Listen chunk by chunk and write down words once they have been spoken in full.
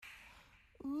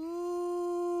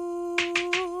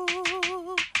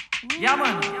Yeah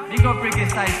man, big up Ricky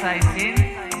Sai scene.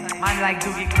 Man like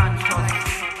Dougie Conscious,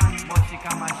 Mochika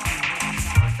Machine.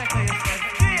 Second yourself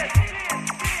straight,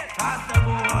 pass the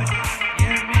board,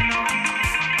 hear me now.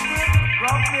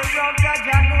 Rough,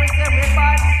 Jaja know say we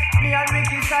bad. Me and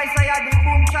Ricky Sai are the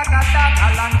boom shack attack.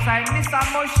 Alongside Mr.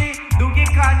 Moshi, Dougie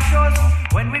Conscious.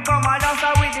 When we come and dance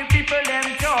with the people them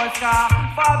just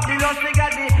fabulous, we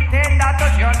got the tender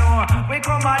touch, you know. We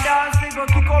come and dance, we go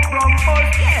kick up from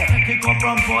post, yeah. Kick up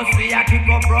from post, we a kick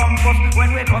up from post.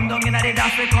 When we come down in the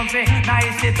dance, we come fi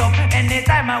nice it up.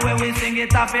 Anytime when we sing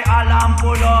it up, alarm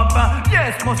pull up.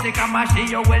 Yes, Mochika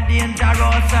Machine, you well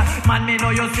dangerous. Man, me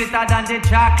know you sweeter than the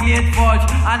chocolate fudge,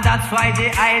 and that's why the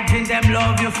hygiene them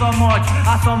love you so much.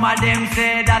 And some of them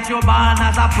say that you born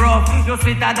as a prof. You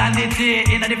sweeter than the tea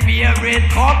in the favorite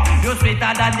cup. You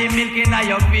sweeter than the milk in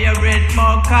your favorite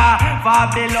mug.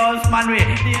 Fabulous, man, we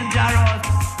dangerous.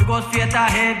 We go straight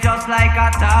ahead just like a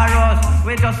Taurus.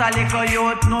 We just a little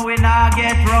youth, no we not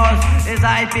get rust. Is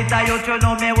I Peter youth, you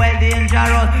know me well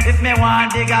dangerous. If me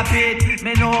want dig a pit,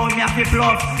 me know me have to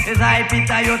bluff. Is I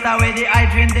Peter youth, where the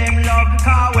hygiene them love.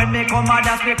 Cause when me come out,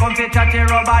 that's me come to chatty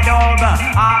rubber dub.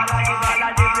 All of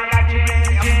the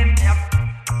raging.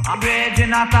 I'm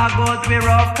raging at a goat, we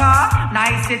rough car.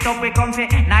 Nice it up, we comfy.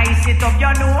 Nice it up,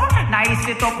 you know. Nice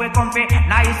it up, we comfy.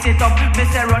 Nice it up. Me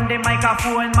say run the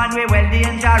microphone, man, we well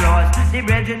dangerous. The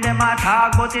raging them a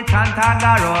talk, but it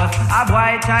cantangerous. A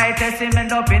boy try to see me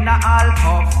up in the all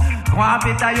cuffs. Go on,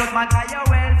 Peter, youth, man, tell you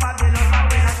well, fabulous.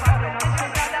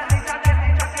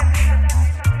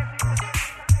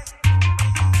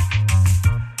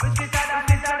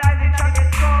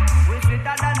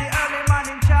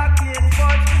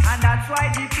 That's why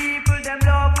the people them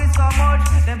love we so much.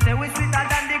 Them say we sweeter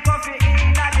than the coffee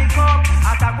in the cup.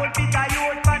 At a good Peter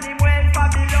youth man him well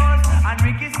fabulous. And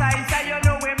Ricky Sai you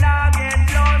know him now get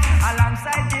lost.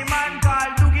 Alongside the man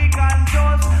called Dougie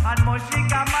Conscious and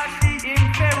Mochika Machine him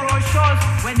ferocious.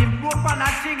 When him broke on a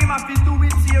thing him have to do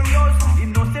it serious.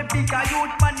 Him no say Peter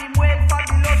youth man him well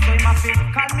fabulous. So him have to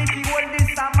call me fi hold this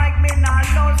time mic me not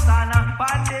lost. And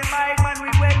pan the mic man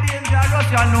we well dangerous.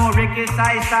 You know Ricky Sai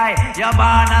you're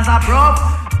born as a prof.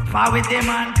 For with the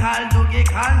man called Dougie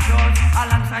Conscious.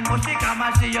 Alongside Mochika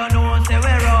Machine, you know say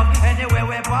we rough. Anyway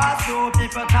we pass through,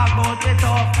 people talk about it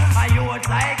tough. And you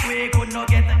like we could not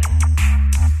get it.